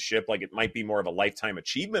steady the ship, like it might be more of a lifetime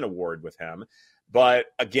achievement award with him. But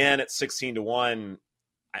again, at 16-1,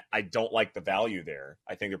 I don't like the value there.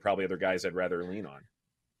 I think there are probably other guys I'd rather lean on.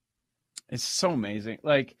 It's so amazing.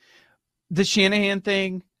 Like the Shanahan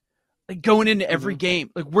thing, like going into every game,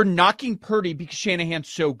 like we're knocking Purdy because Shanahan's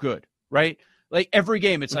so good, right? Like every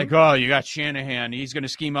game, it's like, oh, you got Shanahan. He's going to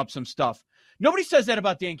scheme up some stuff. Nobody says that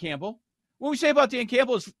about Dan Campbell. What we say about Dan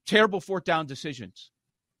Campbell is terrible 4th down decisions.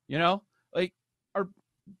 Like our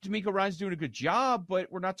D'Amico Ryan's doing a good job,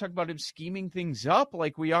 but we're not talking about him scheming things up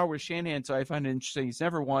like we are with Shanahan. So I find it interesting. He's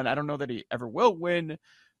never won. I don't know that he ever will win,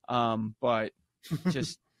 but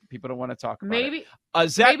just people don't want to talk about it. Maybe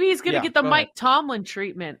he's going to get the Mike Tomlin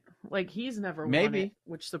treatment. Like he's never won it,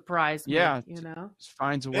 which surprised me. Yeah, just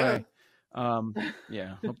finds a way. Hope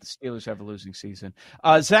the Steelers have a losing season.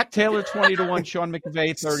 Zach Taylor 20-1, Sean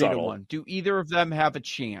McVay 30-1. Do either of them have a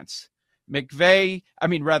chance?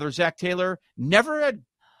 Zach Taylor never had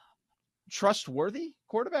trustworthy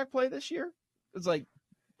quarterback play this year. It's like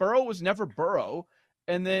Burrow was never Burrow,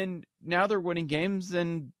 and then now they're winning games,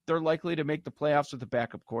 and they're likely to make the playoffs with a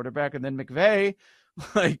backup quarterback. And then McVay,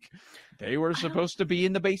 like they were supposed to be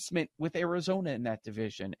in the basement with Arizona in that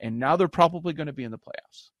division, and now they're probably going to be in the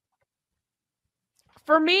playoffs.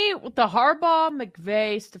 For me, with the Harbaugh,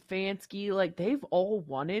 McVay, Stefanski, like they've all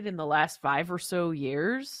won it in the last 5 or so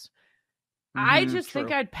years. I just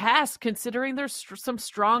think I'd pass, considering there's some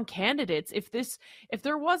strong candidates. If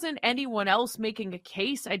there wasn't anyone else making a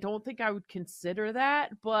case, I don't think I would consider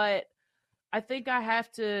that. But I think I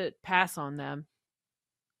have to pass on them.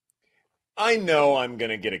 I know I'm going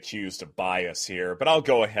to get accused of bias here, but I'll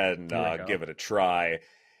go ahead and give it a try.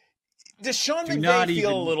 Does Sean McVay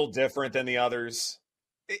feel a little different than the others?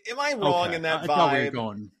 Am I wrong in that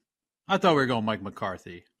vibe? I thought we were going Mike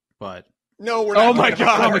McCarthy, but no, we're not. Oh my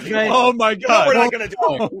god! Oh my god! No, we're not going to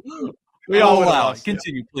do it. We all allow it.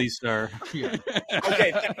 Continue, please, sir. Yeah.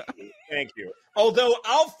 Okay, thank you. Although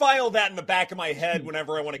I'll file that in the back of my head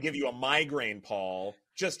whenever I want to give you a migraine, Paul,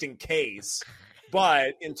 just in case.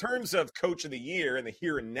 But in terms of Coach of the Year in the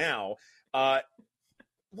here and now, why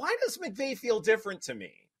does McVay feel different to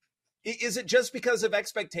me? Is it just because of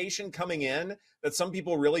expectation coming in that some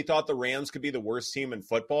people really thought the Rams could be the worst team in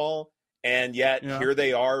football, and yet here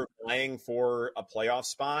they are playing for a playoff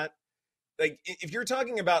spot? Like, if you're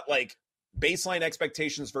talking about like baseline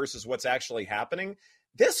expectations versus what's actually happening,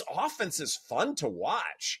 this offense is fun to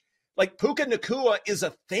watch. Like, Puka Nacua is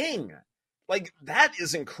a thing. Like, that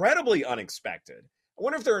is incredibly unexpected. I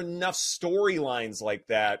wonder if there are enough storylines like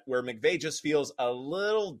that where McVay just feels a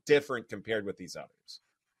little different compared with these others.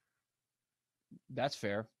 That's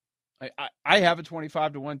fair. I have a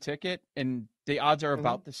 25-1 ticket, and the odds are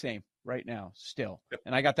about the same right now still.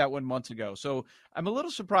 And I got that one months ago. So I'm a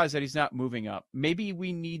little surprised that he's not moving up. Maybe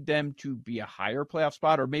we need them to be a higher playoff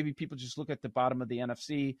spot, or maybe people just look at the bottom of the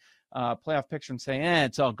NFC playoff picture and say,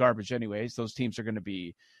 it's all garbage anyways. Those teams are going to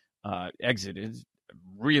be exited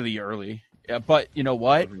really early. But you know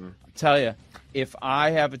what? I'll tell you, if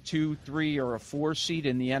I have a 2, 3, or a 4 seed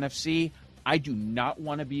in the NFC, I do not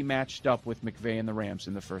want to be matched up with McVay and the Rams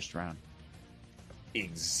in the first round.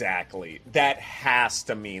 Exactly. That has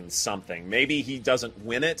to mean something. Maybe he doesn't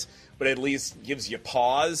win it, but at least gives you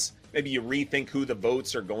pause. Maybe you rethink who the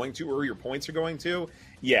votes are going to or your points are going to.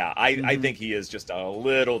 Yeah, I think he is just a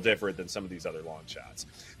little different than some of these other long shots.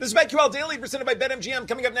 This is BetQL Daily presented by BetMGM.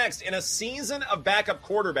 Coming up next, in a season of backup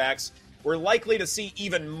quarterbacks, we're likely to see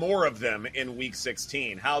even more of them in Week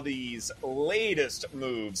 16. How these latest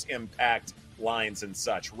moves impact lines and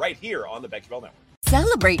such, right here on the BetQL Network.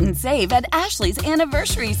 Celebrate and save at Ashley's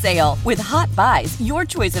Anniversary Sale. With Hot Buys, your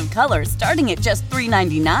choice of colors starting at just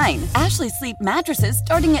 $3.99. Ashley Sleep mattresses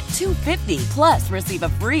starting at $2.50. Plus, receive a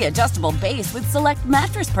free adjustable base with select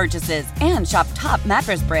mattress purchases. And shop top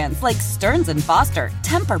mattress brands like Stearns & Foster,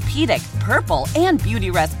 Tempur-Pedic, Purple, and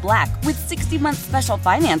Beautyrest Black with 60-month special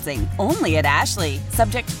financing. Only at Ashley.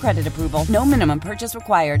 Subject to credit approval. No minimum purchase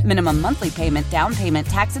required. Minimum monthly payment, down payment,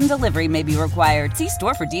 tax, and delivery may be required. See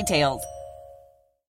store for details.